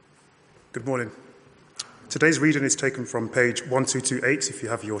Good morning. Today's reading is taken from page 1228 if you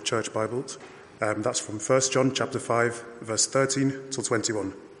have your church Bibles. That's from 1 John chapter 5, verse 13 till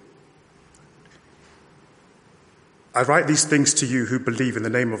 21. I write these things to you who believe in the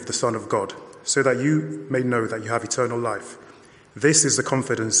name of the Son of God, so that you may know that you have eternal life. This is the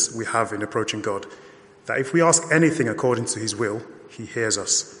confidence we have in approaching God, that if we ask anything according to his will, he hears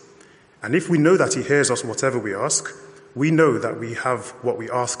us. And if we know that he hears us whatever we ask, we know that we have what we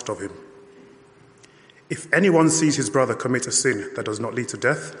asked of him. If anyone sees his brother commit a sin that does not lead to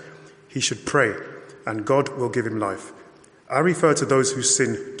death, he should pray, and God will give him life. I refer to those whose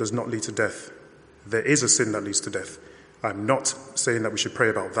sin does not lead to death. There is a sin that leads to death. I'm not saying that we should pray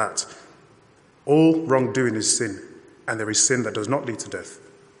about that. All wrongdoing is sin, and there is sin that does not lead to death.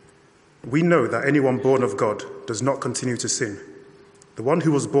 We know that anyone born of God does not continue to sin. The one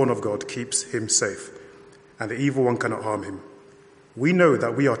who was born of God keeps him safe, and the evil one cannot harm him. We know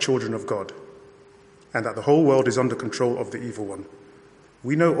that we are children of God, and that the whole world is under control of the evil one.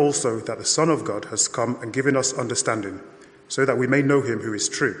 We know also that the Son of God has come and given us understanding, so that we may know him who is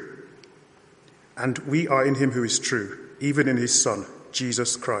true. And we are in him who is true, even in his Son,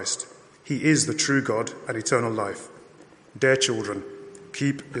 Jesus Christ. He is the true God and eternal life. Dear children,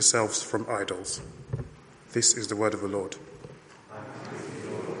 keep yourselves from idols. This is the word of the Lord.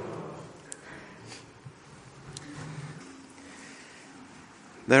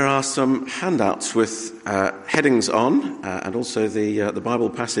 There are some handouts with headings on, and also the Bible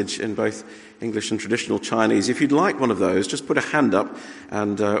passage in both English and traditional Chinese. If you'd like one of those, just put a hand up,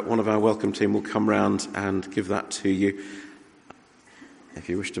 and one of our welcome team will come round and give that to you. If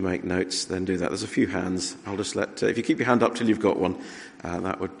you wish to make notes, then do that. There's a few hands. I'll just if you keep your hand up till you've got one,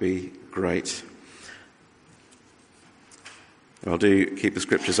 that would be great. I'll do keep the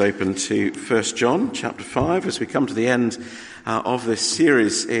scriptures open to 1 John chapter 5 as we come to the end of this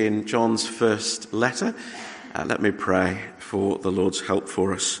series in John's first letter. Let me pray for the Lord's help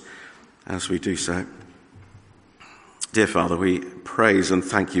for us as we do so. Dear Father, we praise and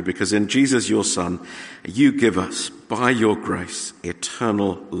thank you because in Jesus your Son, you give us, by your grace,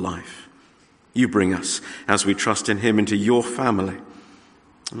 eternal life. You bring us, as we trust in him, into your family.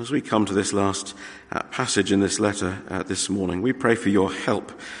 And as we come to this last passage in this letter this morning, we pray for your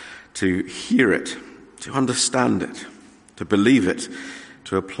help to hear it, to understand it, to believe it,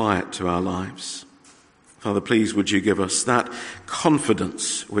 to apply it to our lives. Father, please would you give us that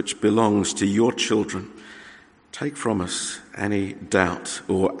confidence which belongs to your children. Take from us any doubt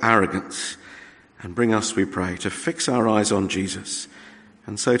or arrogance and bring us, we pray, to fix our eyes on Jesus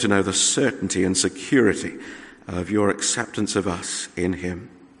and so to know the certainty and security of your acceptance of us in him.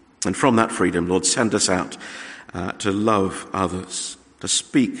 And from that freedom, Lord, send us out to love others, to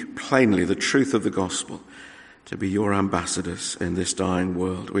speak plainly the truth of the gospel, to be your ambassadors in this dying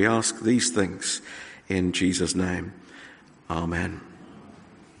world. We ask these things in Jesus' name. Amen.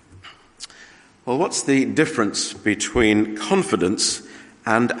 Well, what's the difference between confidence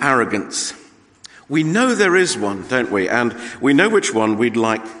and arrogance? We know there is one, don't we? And we know which one we'd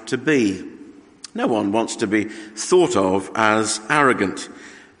like to be. No one wants to be thought of as arrogant.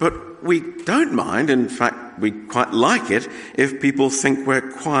 But we don't mind, in fact, we quite like it, if people think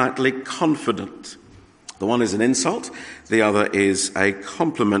we're quietly confident. The one is an insult, the other is a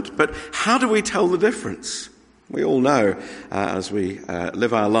compliment. But how do we tell the difference? We all know, as we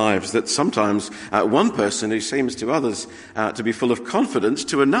live our lives, that sometimes one person who seems to others to be full of confidence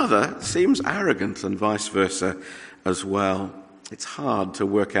to another seems arrogant, and vice versa as well. It's hard to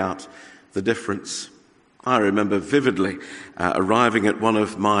work out the difference. I remember vividly arriving at one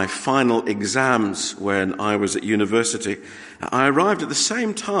of my final exams when I was at university. I arrived at the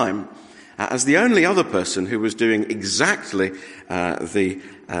same time as the only other person who was doing exactly the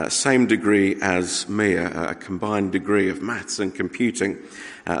same degree as me, a combined degree of maths and computing,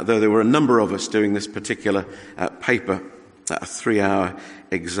 though there were a number of us doing this particular paper, a 3-hour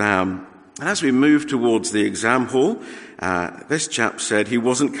exam. And as we moved towards the exam hall, this chap said he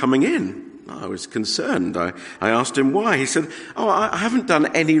wasn't coming in. I was concerned. I asked him why. He said, I haven't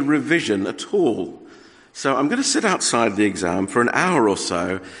done any revision at all. So I'm going to sit outside the exam for an hour or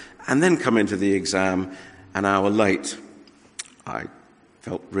so and then come into the exam an hour late. I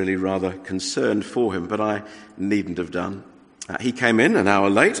felt really rather concerned for him, but I needn't have done. He came in an hour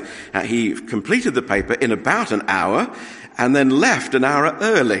late. He completed the paper in about an hour and then left an hour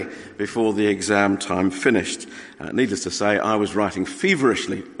early before the exam time finished. Needless to say, I was writing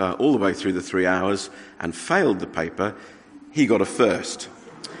feverishly all the way through the 3 hours and failed the paper. He got a first.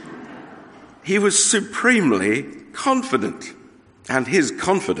 He was supremely confident, and his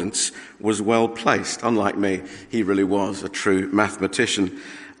confidence was well placed. Unlike me, he really was a true mathematician.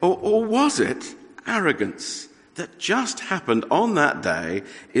 Or was it arrogance that just happened on that day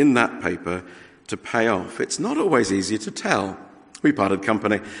in that paper to pay off? It's not always easy to tell. We parted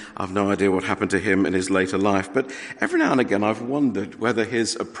company. I've no idea what happened to him in his later life, but every now and again I've wondered whether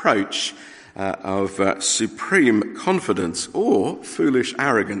his approach of supreme confidence or foolish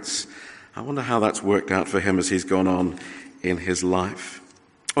arrogance, I wonder how that's worked out for him as he's gone on in his life.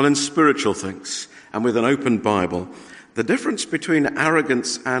 Well, in spiritual things and with an open Bible, the difference between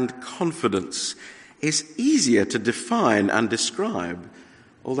arrogance and confidence is easier to define and describe.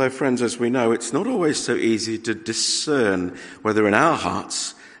 Although, friends, as we know, it's not always so easy to discern whether in our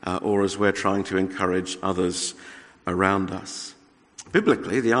hearts or as we're trying to encourage others around us.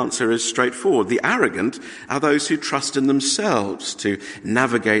 Biblically, the answer is straightforward. The arrogant are those who trust in themselves to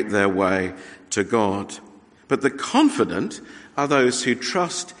navigate their way to God. But the confident are those who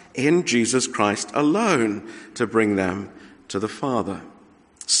trust in Jesus Christ alone to bring them to the Father.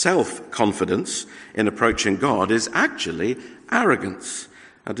 Self-confidence in approaching God is actually arrogance,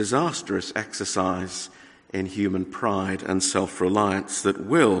 a disastrous exercise in human pride and self-reliance that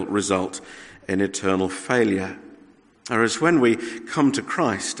will result in eternal failure. Whereas when we come to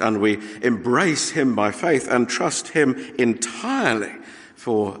Christ and we embrace him by faith and trust him entirely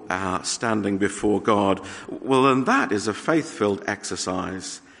for our standing before God, well, then that is a faith-filled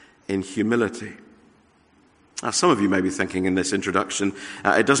exercise in humility. Now, some of you may be thinking in this introduction,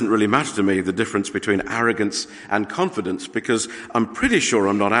 it doesn't really matter to me the difference between arrogance and confidence, because I'm pretty sure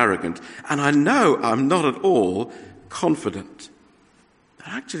I'm not arrogant, and I know I'm not at all confident. But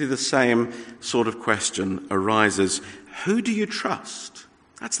actually, the same sort of question arises: who do you trust?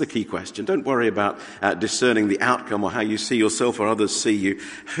 That's the key question. Don't worry about discerning the outcome or how you see yourself or others see you.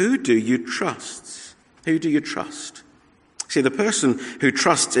 Who do you trust? Who do you trust? See, the person who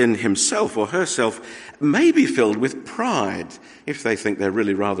trusts in himself or herself may be filled with pride if they think they're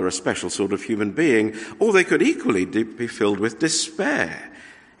really rather a special sort of human being, or they could equally be filled with despair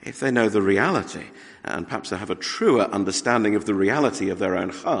if they know the reality, and perhaps they have a truer understanding of the reality of their own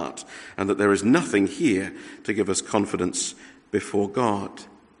heart, and that there is nothing here to give us confidence before God.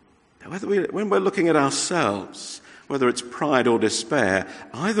 Now, when we're looking at ourselves, whether it's pride or despair,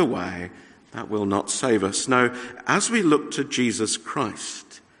 either way, that will not save us. No, as we look to Jesus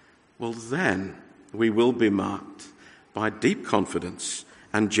Christ, well, then we will be marked by deep confidence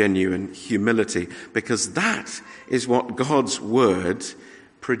and genuine humility, because that is what God's word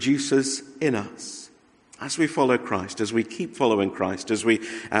produces in us. As we follow Christ, as we keep following Christ, as we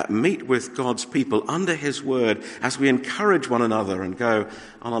meet with God's people under his word, as we encourage one another and go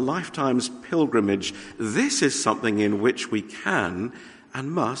on a lifetime's pilgrimage, this is something in which we can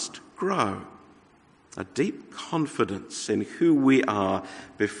and must grow. A deep confidence in who we are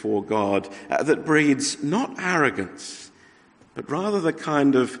before God that breeds not arrogance, but rather the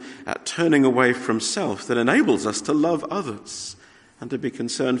kind of turning away from self that enables us to love others and to be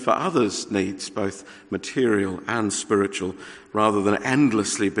concerned for others' needs, both material and spiritual, rather than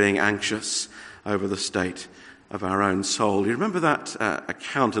endlessly being anxious over the state of our own soul. You remember that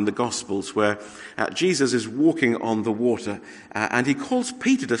account in the Gospels where Jesus is walking on the water and he calls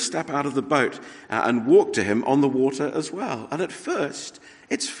Peter to step out of the boat and walk to him on the water as well. And at first,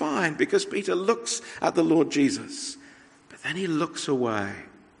 it's fine because Peter looks at the Lord Jesus. But then he looks away.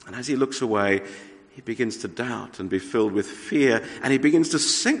 And as he looks away, he begins to doubt and be filled with fear, and he begins to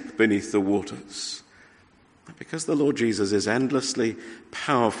sink beneath the waters. But because the Lord Jesus is endlessly,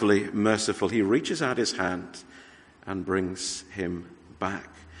 powerfully merciful, he reaches out his hand and brings him back.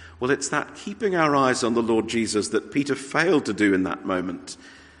 Well, it's that keeping our eyes on the Lord Jesus that Peter failed to do in that moment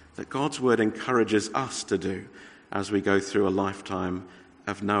that God's word encourages us to do as we go through a lifetime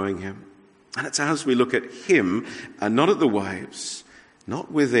of knowing him. And it's as we look at him and not at the waves,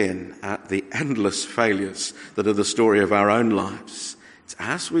 not within at the endless failures that are the story of our own lives. It's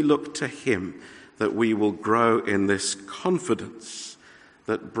as we look to him that we will grow in this confidence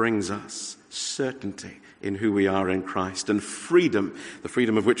that brings us certainty in who we are in Christ, and freedom, the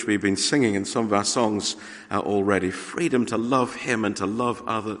freedom of which we've been singing in some of our songs already, freedom to love him and to love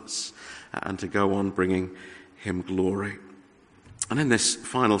others and to go on bringing him glory. And in this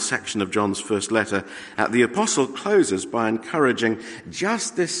final section of John's first letter, the apostle closes by encouraging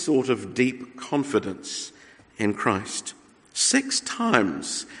just this sort of deep confidence in Christ. 6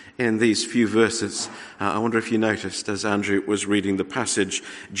 times in these few verses, I wonder if you noticed as Andrew was reading the passage,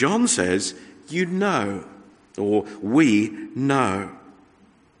 John says, you know, or we know.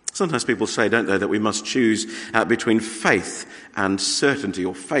 Sometimes people say, don't they, that we must choose between faith and certainty,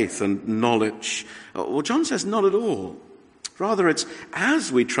 or faith and knowledge. Well, John says not at all. Rather, it's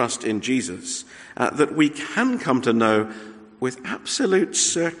as we trust in Jesus that we can come to know with absolute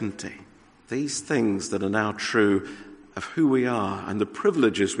certainty these things that are now true of who we are and the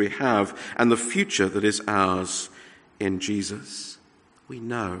privileges we have and the future that is ours in Jesus. We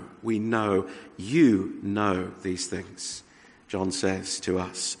know, you know these things, John says to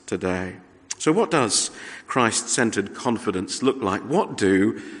us today. So what does Christ-centered confidence look like? What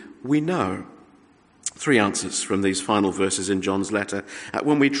do we know? 3 answers from these final verses in John's letter.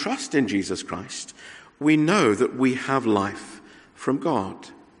 When we trust in Jesus Christ, we know that we have life from God.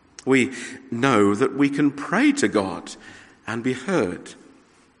 We know that we can pray to God and be heard.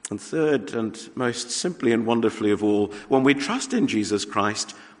 And third, and most simply and wonderfully of all, when we trust in Jesus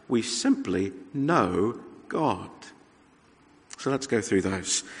Christ, we simply know God. So let's go through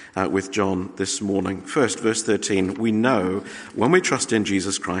those with John this morning. First, verse 13, we know when we trust in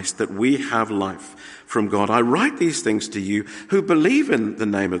Jesus Christ that we have life from God. I write these things to you who believe in the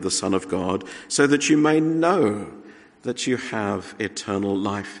name of the Son of God, so that you may know that you have eternal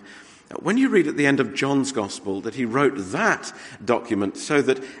life. When you read at the end of John's Gospel that he wrote that document so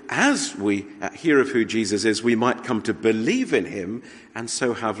that as we hear of who Jesus is, we might come to believe in him and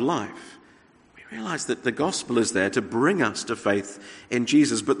so have life, we realize that the Gospel is there to bring us to faith in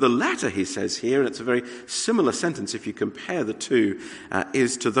Jesus. But the letter, he says here, and it's a very similar sentence if you compare the two,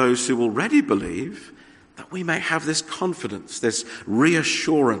 is to those who already believe, that we may have this confidence, this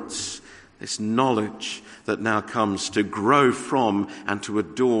reassurance, this knowledge that now comes to grow from and to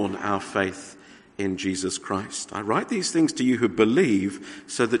adorn our faith in Jesus Christ. I write these things to you who believe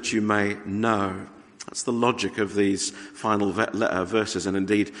so that you may know. That's the logic of these final verses, and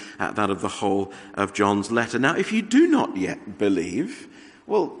indeed that of the whole of John's letter. Now, if you do not yet believe,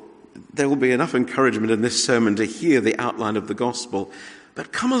 well, there will be enough encouragement in this sermon to hear the outline of the gospel,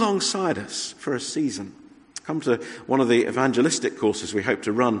 but come alongside us for a season. Come to one of the evangelistic courses we hope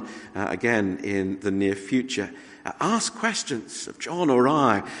to run again in the near future. Ask questions of John or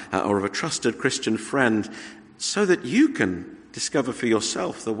I or of a trusted Christian friend so that you can discover for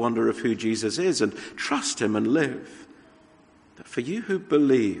yourself the wonder of who Jesus is and trust him and live. But for you who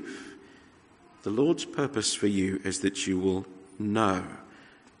believe, the Lord's purpose for you is that you will know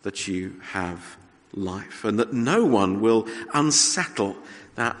that you have life and that no one will unsettle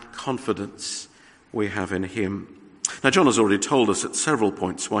that confidence we have in him. Now, John has already told us at several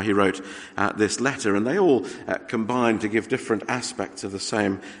points why he wrote this letter, and they all combine to give different aspects of the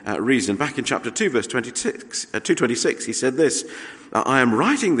same reason. Back in chapter 2, verse 226, he said this, I am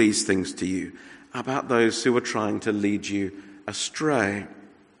writing these things to you about those who are trying to lead you astray.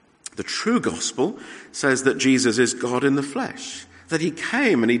 The true gospel says that Jesus is God in the flesh, that he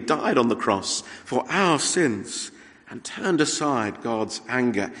came and he died on the cross for our sins, and turned aside God's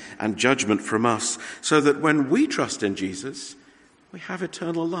anger and judgment from us, so that when we trust in Jesus, we have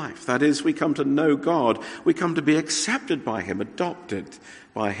eternal life. That is, we come to know God. We come to be accepted by him, adopted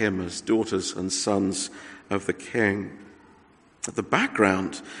by him as daughters and sons of the King. The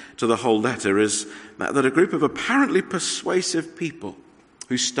background to the whole letter is that a group of apparently persuasive people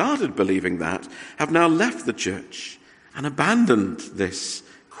who started believing that have now left the church and abandoned this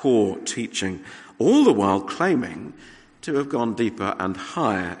core teaching, all the while claiming to have gone deeper and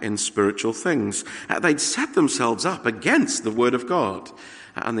higher in spiritual things. They'd set themselves up against the Word of God,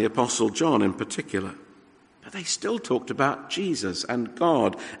 and the Apostle John in particular. But they still talked about Jesus and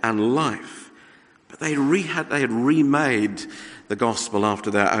God and life. But they had remade the gospel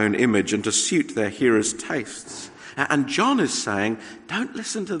after their own image and to suit their hearers' tastes. And John is saying, don't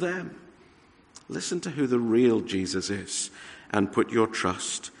listen to them. Listen to who the real Jesus is and put your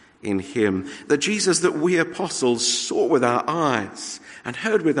trust in him. The Jesus that we apostles saw with our eyes and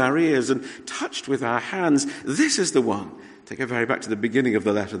heard with our ears and touched with our hands. This is the one, to go very back to the beginning of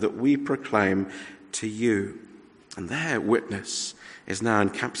the letter, that we proclaim to you. And their witness is now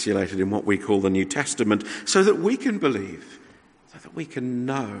encapsulated in what we call the New Testament, so that we can believe, so that we can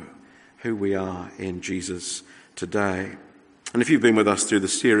know who we are in Jesus today. And if you've been with us through the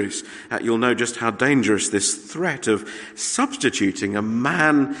series, you'll know just how dangerous this threat of substituting a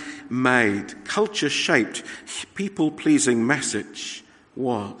man-made, culture-shaped, people-pleasing message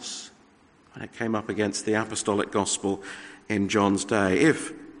was when it came up against the apostolic gospel in John's day.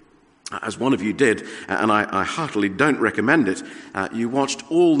 If, as one of you did, and I heartily don't recommend it, you watched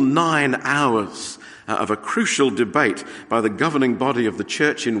all 9 hours of a crucial debate by the governing body of the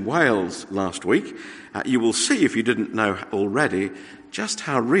church in Wales last week, you will see, if you didn't know already, just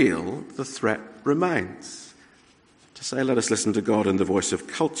how real the threat remains. To say, let us listen to God in the voice of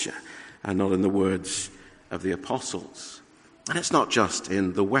culture and not in the words of the apostles. And it's not just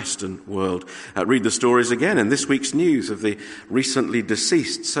in the Western world. Read the stories again in this week's news of the recently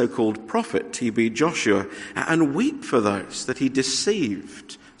deceased so-called prophet T.B. Joshua, and weep for those that he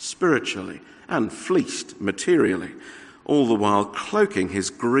deceived spiritually and fleeced materially, all the while cloaking his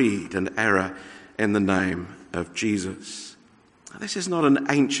greed and error in the name of Jesus. This is not an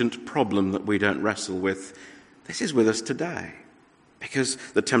ancient problem that we don't wrestle with. This is with us today. Because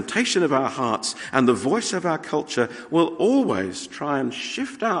the temptation of our hearts and the voice of our culture will always try and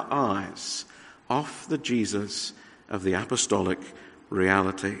shift our eyes off the Jesus of the apostolic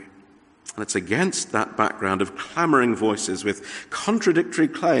reality. And it's against that background of clamouring voices with contradictory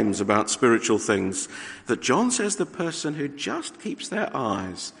claims about spiritual things that John says the person who just keeps their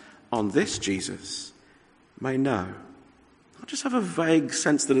eyes on this Jesus may know. Not just have a vague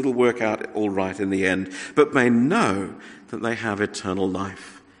sense that it'll work out all right in the end, but may know that they have eternal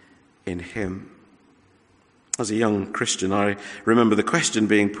life in him. As a young Christian, I remember the question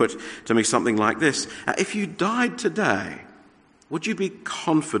being put to me something like this: if you died today, would you be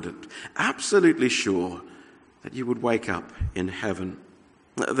confident, absolutely sure, that you would wake up in heaven?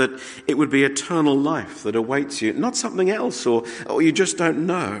 That it would be eternal life that awaits you, not something else, or you just don't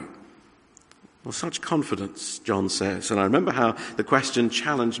know? Well, such confidence, John says, and I remember how the question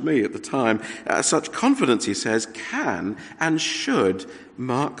challenged me at the time, such confidence, he says, can and should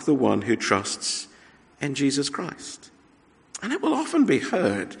mark the one who trusts in Jesus Christ. And it will often be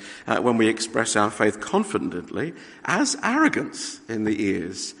heard when we express our faith confidently as arrogance in the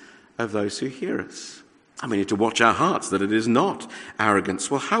ears of those who hear us. And we need to watch our hearts that it is not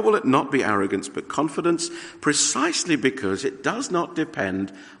arrogance. Well, how will it not be arrogance but confidence? Precisely because it does not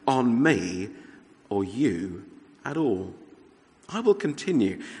depend on me or you at all. I will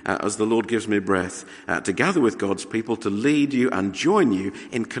continue, as the Lord gives me breath, to gather with God's people, to lead you and join you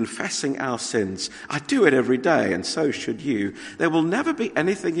in confessing our sins. I do it every day, and so should you. There will never be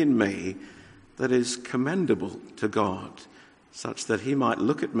anything in me that is commendable to God, such that he might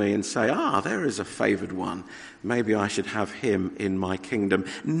look at me and say, there is a favoured one. Maybe I should have him in my kingdom.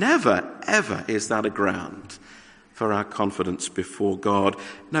 Never, ever is that a ground for our confidence before God.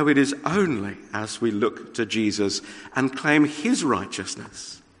 No, it is only as we look to Jesus and claim his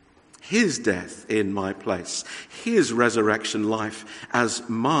righteousness, his death in my place, his resurrection life as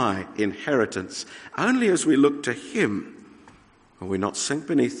my inheritance. Only as we look to him will we not sink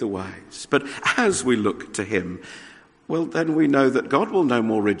beneath the waves. But as we look to him, well, then we know that God will no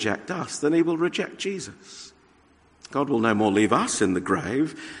more reject us than he will reject Jesus. God will no more leave us in the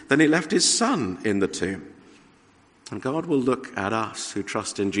grave than he left his son in the tomb. And God will look at us who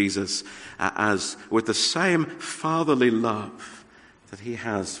trust in Jesus as with the same fatherly love that he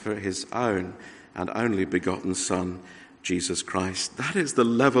has for his own and only begotten Son, Jesus Christ. That is the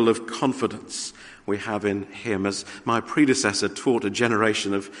level of confidence we have in him. As my predecessor taught a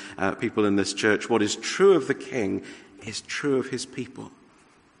generation of people in this church, what is true of the King is true of his people.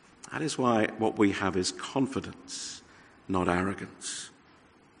 That is why what we have is confidence, not arrogance.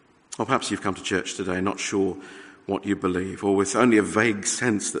 Or perhaps you've come to church today not sure what you believe, or with only a vague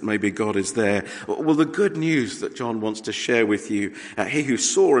sense that maybe God is there. Well, the good news that John wants to share with you, he who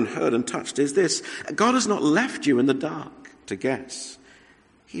saw and heard and touched, is this: God has not left you in the dark to guess.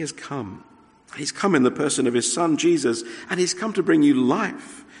 He has come. He's come in the person of his Son, Jesus, and he's come to bring you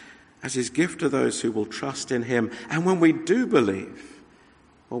life as his gift to those who will trust in him. And when we do believe,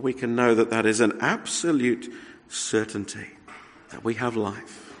 well, we can know that that is an absolute certainty, that we have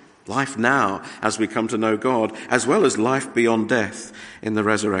life. Life now as we come to know God, as well as life beyond death in the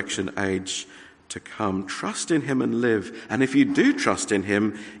resurrection age to come. Trust in him and live. And if you do trust in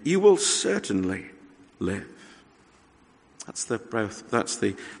him, you will certainly live. That's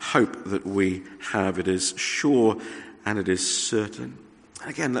the hope that we have. It is sure and it is certain.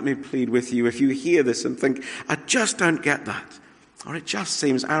 And again, let me plead with you, if you hear this and think, I just don't get that, or it just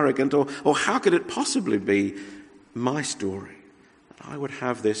seems arrogant, or how could it possibly be my story? I would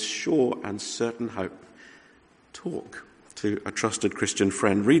have this sure and certain hope. Talk to a trusted Christian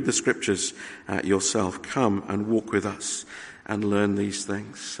friend. Read the scriptures yourself. Come and walk with us and learn these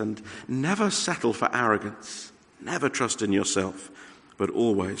things. And never settle for arrogance. Never trust in yourself, but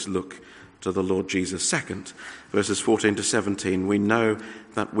always look to the Lord Jesus. Second, verses 14 to 17, we know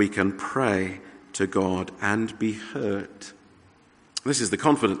that we can pray to God and be heard. This is the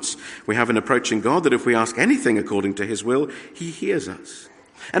confidence we have in approaching God, that if we ask anything according to his will, he hears us.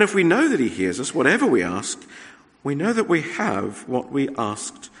 And if we know that he hears us, whatever we ask, we know that we have what we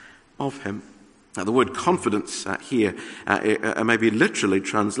asked of him. Now, the word confidence here may be literally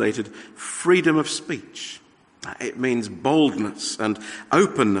translated freedom of speech. It means boldness and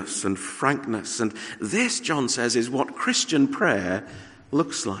openness and frankness. And this, John says, is what Christian prayer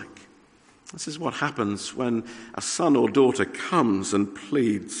looks like. This is what happens when a son or daughter comes and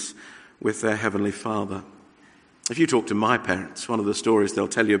pleads with their Heavenly Father. If you talk to my parents, one of the stories they'll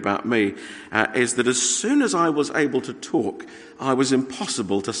tell you about me is that as soon as I was able to talk, I was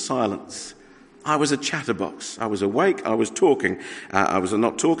impossible to silence. I was a chatterbox. I was awake, I was talking. I was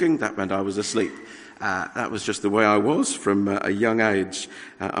not talking, that meant I was asleep. That was just the way I was from a young age.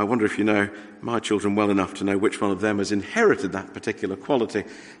 I wonder if you know my children well enough to know which one of them has inherited that particular quality.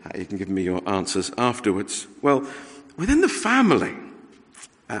 You can give me your answers afterwards. Well, within the family,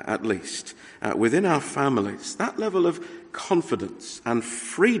 at least, within our families, that level of confidence and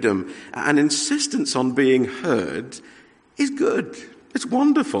freedom and insistence on being heard is good. It's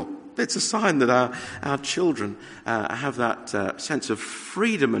wonderful. It's a sign that our children have that sense of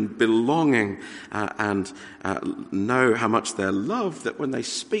freedom and belonging and know how much they're loved, that when they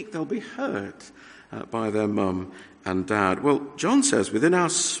speak they'll be heard by their mum and dad. Well, John says within our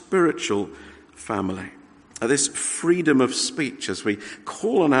spiritual family, this freedom of speech as we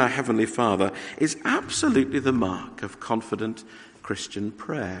call on our Heavenly Father is absolutely the mark of confident Christian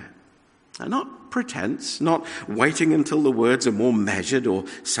prayer. Not pretense, not waiting until the words are more measured or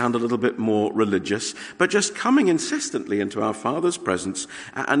sound a little bit more religious, but just coming insistently into our Father's presence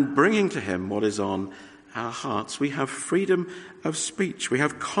and bringing to Him what is on our hearts. We have freedom of speech. We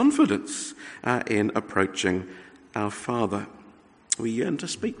have confidence in approaching our Father. We yearn to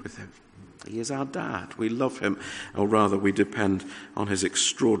speak with Him. He is our dad. We love Him, or rather we depend on His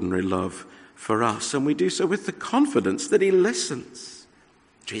extraordinary love for us, and we do so with the confidence that He listens.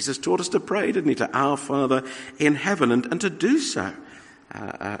 Jesus taught us to pray, didn't He, to our Father in heaven, and to do so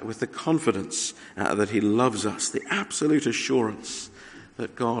with the confidence that He loves us, the absolute assurance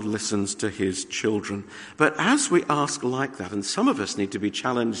that God listens to His children. But as we ask like that, and some of us need to be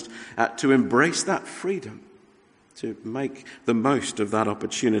challenged to embrace that freedom, to make the most of that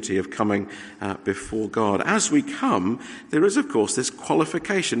opportunity of coming before God. As we come, there is, of course, this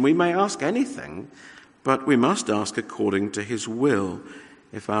qualification. We may ask anything, but we must ask according to His will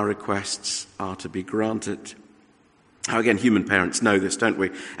if our requests are to be granted. Now, again, human parents know this, don't we?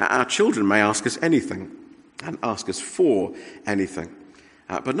 Our children may ask us anything and ask us for anything.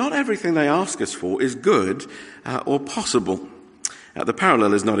 But not everything they ask us for is good or possible. The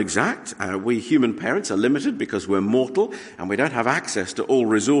parallel is not exact. We human parents are limited because we're mortal and we don't have access to all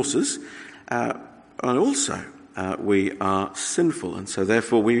resources. And also, we are sinful, and so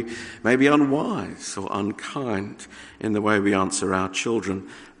therefore we may be unwise or unkind in the way we answer our children.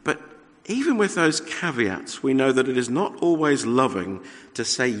 But even with those caveats, we know that it is not always loving to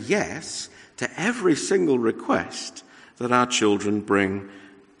say yes to every single request that our children bring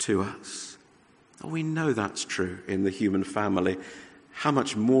to us. We know that's true in the human family. How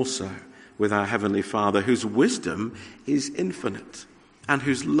much more so with our Heavenly Father, whose wisdom is infinite and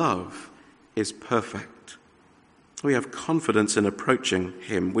whose love is perfect. We have confidence in approaching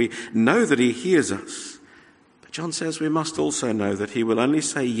Him. We know that He hears us. But John says we must also know that He will only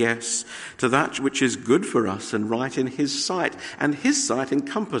say yes to that which is good for us and right in His sight. And His sight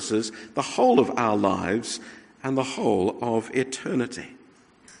encompasses the whole of our lives and the whole of eternity.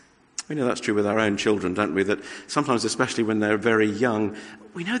 We know that's true with our own children, don't we? That sometimes, especially when they're very young,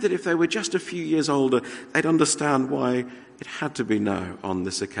 we know that if they were just a few years older, they'd understand why it had to be no on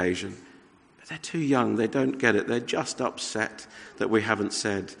this occasion. But they're too young, they don't get it. They're just upset that we haven't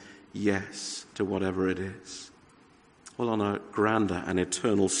said yes to whatever it is. Well, on a grander and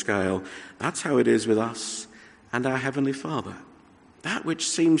eternal scale, that's how it is with us and our Heavenly Father. That which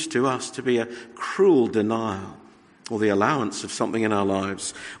seems to us to be a cruel denial, or the allowance of something in our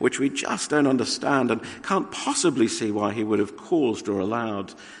lives which we just don't understand and can't possibly see why He would have caused or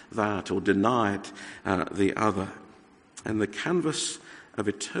allowed that or denied the other. In the canvas of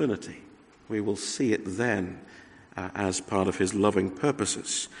eternity, we will see it then as part of His loving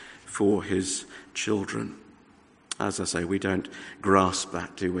purposes for His children. As I say, we don't grasp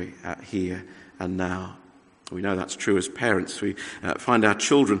that, do we, here and now. We know that's true as parents. We find our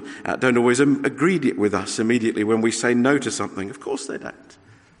children don't always agree with us immediately when we say no to something. Of course they don't.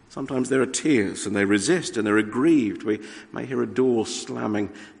 Sometimes there are tears and they resist and they're aggrieved. We may hear a door slamming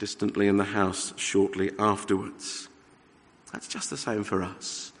distantly in the house shortly afterwards. That's just the same for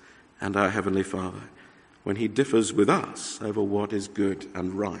us and our Heavenly Father when He differs with us over what is good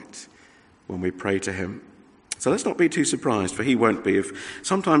and right when we pray to Him. So let's not be too surprised, for He won't be, if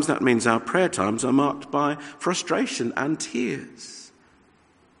sometimes that means our prayer times are marked by frustration and tears.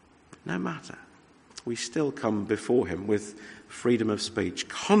 No matter, we still come before Him with freedom of speech,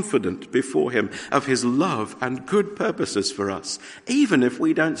 confident before him of his love and good purposes for us, even if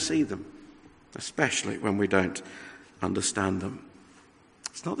we don't see them, especially when we don't understand them.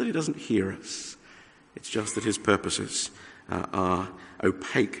 It's not that he doesn't hear us. It's just that his purposes are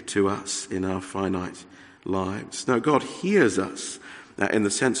opaque to us in our finite lives. No, God hears us in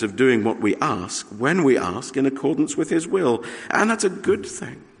the sense of doing what we ask, when we ask, in accordance with his will. And that's a good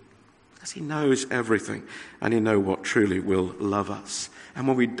thing, because he knows everything, and he knows what truly will love us. And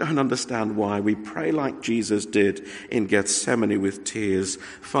when we don't understand why, we pray like Jesus did in Gethsemane with tears,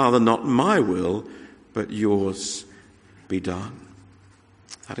 Father, not my will, but yours be done.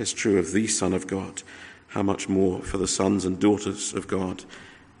 That is true of the Son of God. How much more for the sons and daughters of God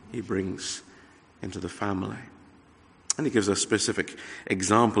he brings into the family. And he gives a specific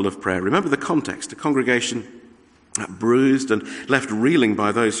example of prayer. Remember the context, a congregation bruised and left reeling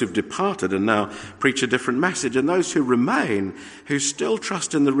by those who've departed and now preach a different message, and those who remain, who still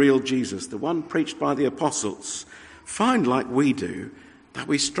trust in the real Jesus, the one preached by the apostles, find, like we do, that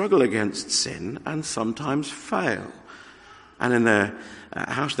we struggle against sin and sometimes fail. And in their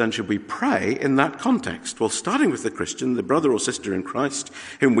how then should we pray in that context? Well, starting with the Christian, the brother or sister in Christ,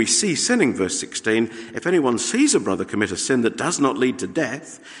 whom we see sinning, verse 16, if anyone sees a brother commit a sin that does not lead to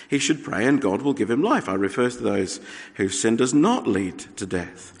death, he should pray and God will give him life. I refer to those whose sin does not lead to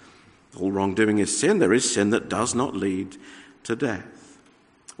death. All wrongdoing is sin. There is sin that does not lead to death.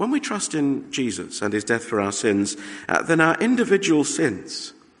 When we trust in Jesus and his death for our sins, then our individual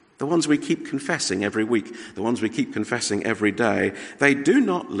sins, the ones we keep confessing every week, the ones we keep confessing every day, they do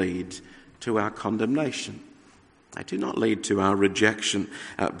not lead to our condemnation. They do not lead to our rejection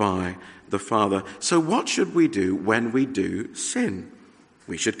by the Father. So what should we do when we do sin?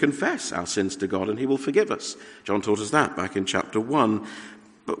 We should confess our sins to God and he will forgive us. John taught us that back in chapter 1.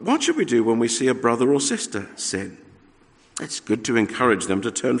 But what should we do when we see a brother or sister sin? It's good to encourage them to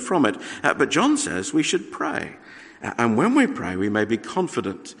turn from it. But John says we should pray. And when we pray, we may be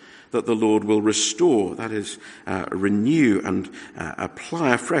confident that the Lord will restore, that is, renew and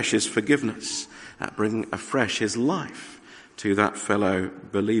apply afresh his forgiveness, bring afresh his life to that fellow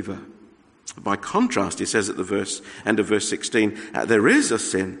believer. By contrast, he says at the end of verse 16, there is a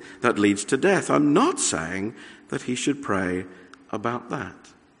sin that leads to death. I'm not saying that he should pray about that.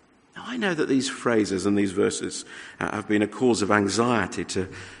 Now, I know that these phrases and these verses have been a cause of anxiety to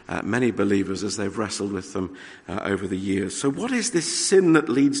many believers as they've wrestled with them over the years. So what is this sin that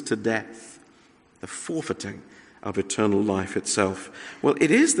leads to death? The forfeiting of eternal life itself. Well,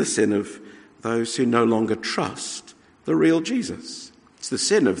 it is the sin of those who no longer trust the real Jesus. It's the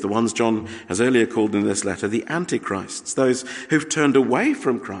sin of the ones John has earlier called in this letter the Antichrists, those who've turned away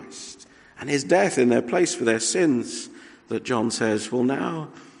from Christ and his death in their place for their sins, that John says, well, now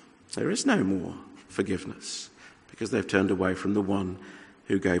there is no more forgiveness because they've turned away from the one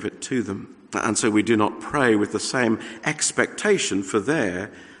who gave it to them. And so we do not pray with the same expectation for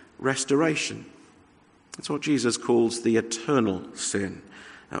their restoration. That's what Jesus calls the eternal sin,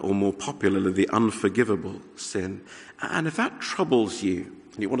 or more popularly, the unforgivable sin. And if that troubles you,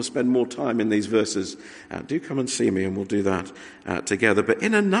 and you want to spend more time in these verses, do come and see me and we'll do that together. But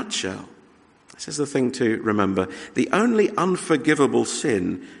in a nutshell, this is the thing to remember. The only unforgivable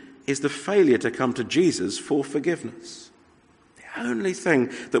sin is the failure to come to Jesus for forgiveness. The only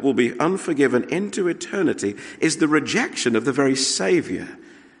thing that will be unforgiven into eternity is the rejection of the very Saviour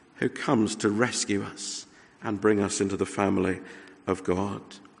who comes to rescue us and bring us into the family of God.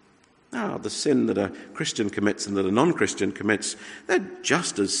 Now, the sin that a Christian commits and that a non-Christian commits, they're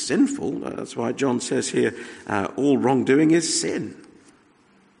just as sinful. That's why John says here, all wrongdoing is sin.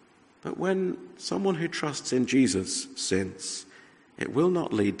 But when someone who trusts in Jesus sins, it will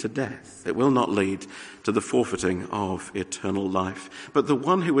not lead to death. It will not lead to the forfeiting of eternal life. But the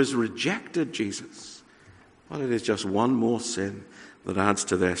one who has rejected Jesus, well, it is just one more sin that adds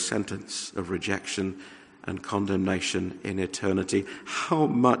to their sentence of rejection and condemnation in eternity. How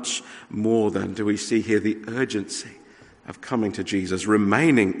much more then do we see here the urgency of coming to Jesus,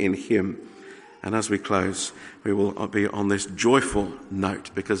 remaining in him? And as we close, we will be on this joyful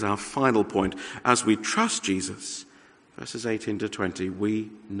note, because our final point, as we trust Jesus, verses 18 to 20, we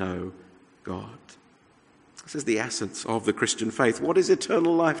know God. This is the essence of the Christian faith. What is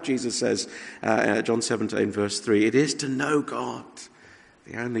eternal life, Jesus says, John 17, verse 3. It is to know God,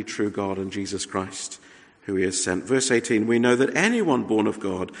 the only true God, and Jesus Christ, who he has sent. Verse 18, we know that anyone born of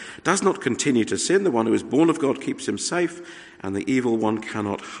God does not continue to sin. The one who is born of God keeps him safe, and the evil one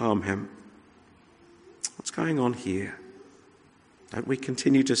cannot harm him. What's going on here? Don't we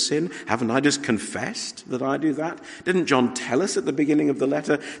continue to sin? Haven't I just confessed that I do that? Didn't John tell us at the beginning of the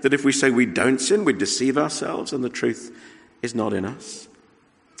letter that if we say we don't sin, we deceive ourselves and the truth is not in us.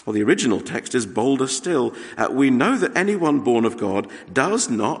 Well, the original text is bolder still. We know that anyone born of God does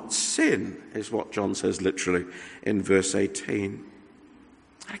not sin, is what John says literally in verse 18.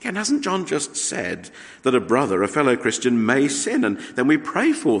 Again, hasn't John just said that a brother, a fellow Christian, may sin, and then we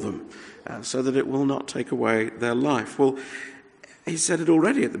pray for them so that it will not take away their life? Well, he said it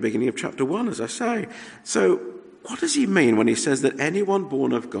already at the beginning of chapter 1, as I say. So what does he mean when he says that anyone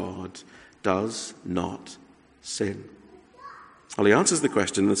born of God does not sin? Well, he answers the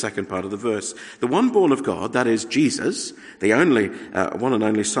question in the second part of the verse. The one born of God, that is Jesus, the only one and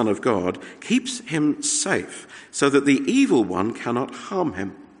only Son of God, keeps him safe so that the evil one cannot harm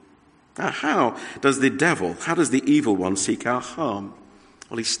him. Now, how does the evil one seek our harm?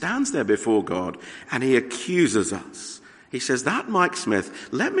 Well, he stands there before God and he accuses us. He says, that Mike Smith,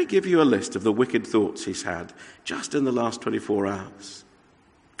 let me give you a list of the wicked thoughts he's had just in the last 24 hours.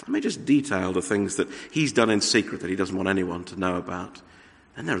 Let me just detail the things that he's done in secret that he doesn't want anyone to know about.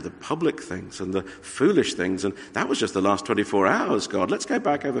 Then there are the public things and the foolish things, and that was just the last 24 hours, God. Let's go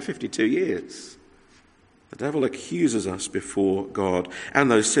back over 52 years. The devil accuses us before God,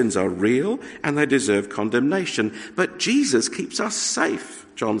 and those sins are real, and they deserve condemnation. But Jesus keeps us safe,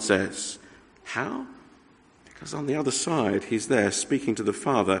 John says. How? Because on the other side, he's there speaking to the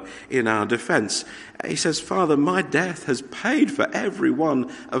Father in our defense. He says, Father, my death has paid for every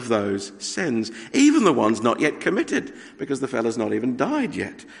one of those sins, even the ones not yet committed, because the fella's not even died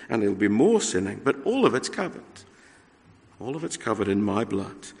yet, and there'll be more sinning. But all of it's covered. All of it's covered in my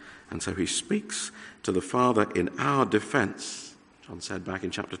blood. And so he speaks to the Father in our defense. John said back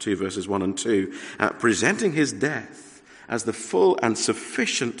in chapter 2, verses 1 and 2, presenting his death as the full and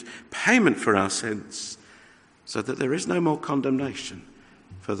sufficient payment for our sins, so that there is no more condemnation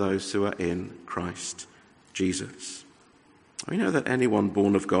for those who are in Christ Jesus. We know that anyone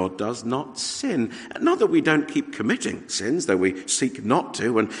born of God does not sin. Not that we don't keep committing sins, though we seek not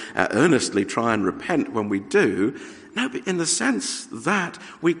to and earnestly try and repent when we do. No, but in the sense that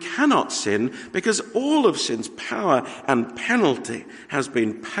we cannot sin because all of sin's power and penalty has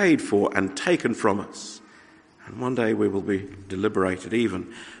been paid for and taken from us. And one day we will be liberated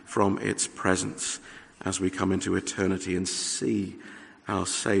even from its presence as we come into eternity and see our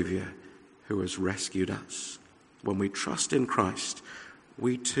Saviour who has rescued us. When we trust in Christ,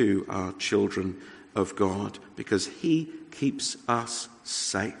 we too are children of God because he keeps us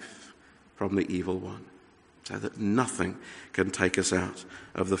safe from the evil one, so that nothing can take us out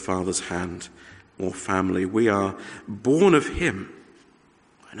of the Father's hand or family. We are born of him.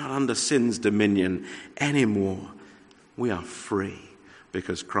 We're not under sin's dominion anymore. We are free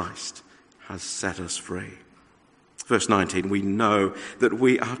because Christ has set us free. Verse 19, we know that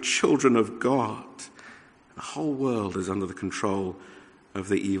we are children of God. The whole world is under the control of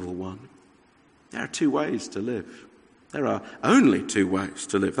the evil one. There are two ways to live. There are only two ways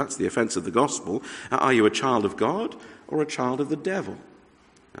to live. That's the offence of the gospel. Are you a child of God or a child of the devil?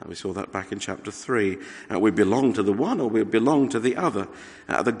 We saw that back in chapter 3. We belong to the one or we belong to the other.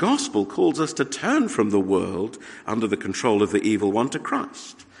 The gospel calls us to turn from the world under the control of the evil one to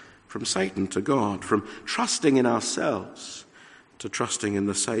Christ, from Satan to God, from trusting in ourselves to trusting in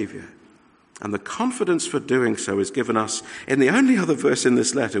the Saviour. And the confidence for doing so is given us in the only other verse in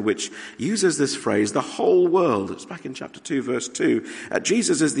this letter which uses this phrase, the whole world. It's back in chapter 2, verse 2.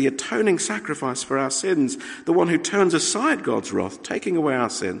 Jesus is the atoning sacrifice for our sins, the one who turns aside God's wrath, taking away our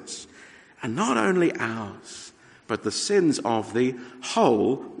sins. And not only ours, but the sins of the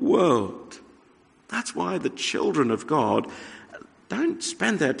whole world. That's why the children of God don't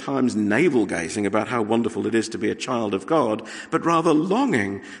spend their times navel-gazing about how wonderful it is to be a child of God, but rather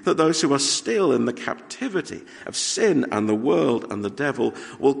longing that those who are still in the captivity of sin and the world and the devil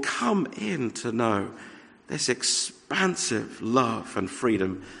will come in to know this expansive love and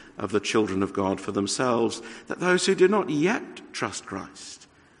freedom of the children of God for themselves, that those who do not yet trust Christ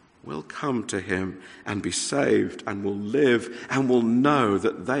will come to him and be saved and will live and will know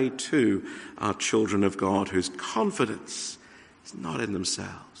that they too are children of God whose confidence it's not in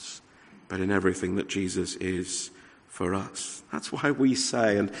themselves, but in everything that Jesus is for us. That's why we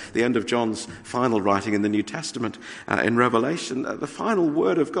say, and the end of John's final writing in the New Testament, in Revelation, the final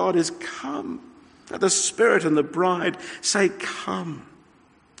word of God is come. The Spirit and the bride say, come.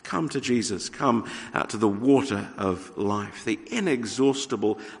 Come to Jesus. Come to the water of life, the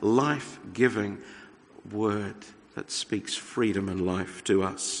inexhaustible, life-giving word that speaks freedom and life to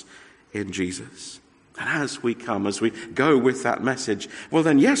us in Jesus. And as we come, as we go with that message, well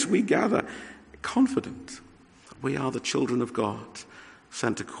then, yes, we gather confident that we are the children of God,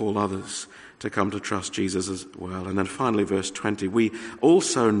 sent to call others to come to trust Jesus as well. And then finally, verse 20, we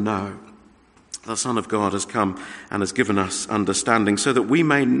also know The Son of God has come and has given us understanding so that we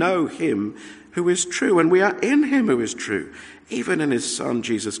may know him who is true, and we are in him who is true, even in his Son,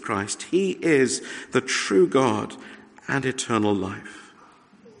 Jesus Christ. He is the true God and eternal life.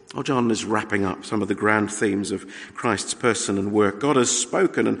 Oh, John is wrapping up some of the grand themes of Christ's person and work. God has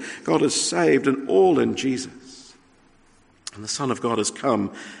spoken and God has saved, and all in Jesus. And the Son of God has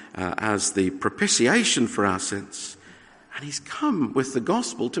come as the propitiation for our sins. And he's come with the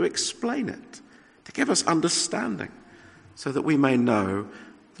gospel to explain it, to give us understanding, so that we may know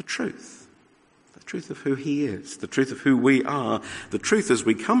the truth of who he is, the truth of who we are, the truth as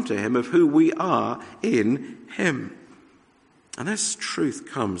we come to him of who we are in him. And this truth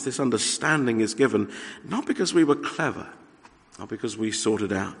comes, this understanding is given, not because we were clever, not because we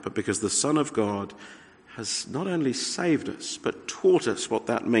sorted out, but because the Son of God has not only saved us, but taught us what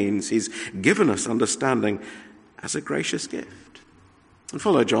that means. He's given us understanding as a gracious gift. And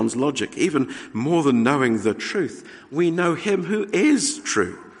follow John's logic, even more than knowing the truth, we know him who is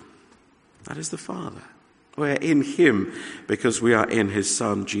true. That is the Father. We're in him because we are in his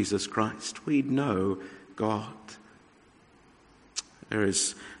Son, Jesus Christ. We know God. There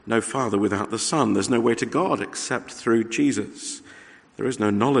is no Father without the Son. There's no way to God except through Jesus. There is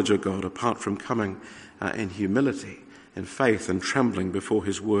no knowledge of God apart from coming in humility, in faith and trembling before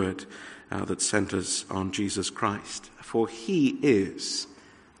his word that centers on Jesus Christ. For he is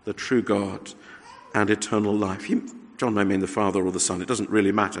the true God and eternal life. John may mean the Father or the Son. It doesn't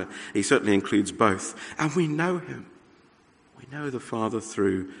really matter. He certainly includes both. And we know him. We know the Father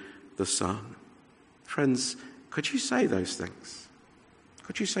through the Son. Friends, could you say those things?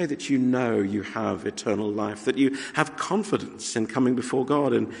 Could you say that you know you have eternal life, that you have confidence in coming before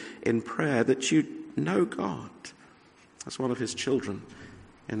God and in prayer, that you know God as one of his children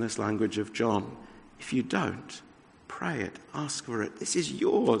in this language of John? If you don't, pray it, ask for it. This is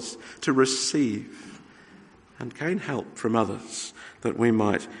yours to receive. And gain help from others that we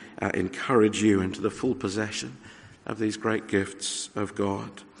might encourage you into the full possession of these great gifts of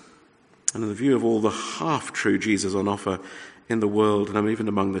God. And in the view of all the half-true Jesus on offer in the world and even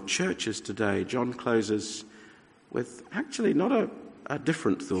among the churches today, John closes with actually not a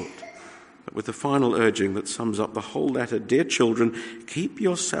different thought, but with the final urging that sums up the whole letter. Dear children, keep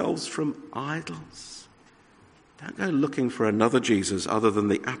yourselves from idols. Don't go looking for another Jesus other than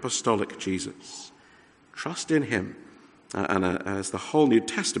the apostolic Jesus. Trust in him, and as the whole New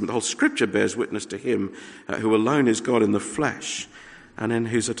Testament, the whole Scripture bears witness to him who alone is God in the flesh, and in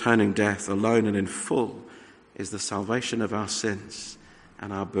whose atoning death alone and in full is the salvation of our sins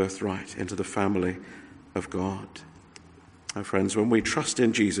and our birthright into the family of God. Oh, friends, when we trust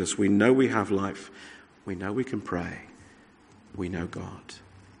in Jesus, we know we have life, we know we can pray, we know God.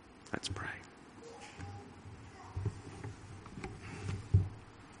 Let's pray.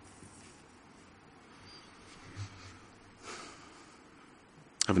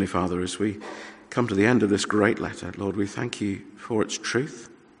 Heavenly Father, as we come to the end of this great letter, Lord, we thank you for its truth.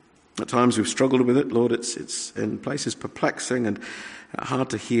 At times we've struggled with it, Lord. It's in places perplexing and hard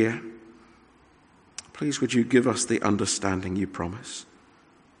to hear. Please, would you give us the understanding you promise?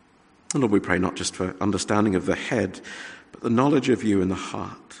 And Lord, we pray not just for understanding of the head, but the knowledge of you in the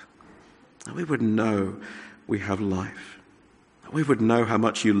heart. That we would know we have life. That we would know how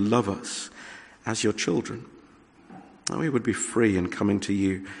much you love us as your children. That we would be free in coming to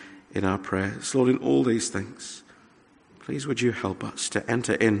you in our prayers. Lord, in all these things, please would you help us to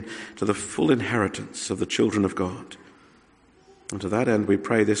enter into the full inheritance of the children of God. And to that end we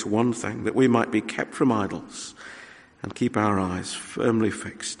pray this one thing, that we might be kept from idols and keep our eyes firmly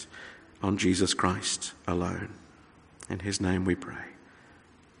fixed on Jesus Christ alone. In his name we pray.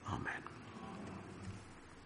 Amen.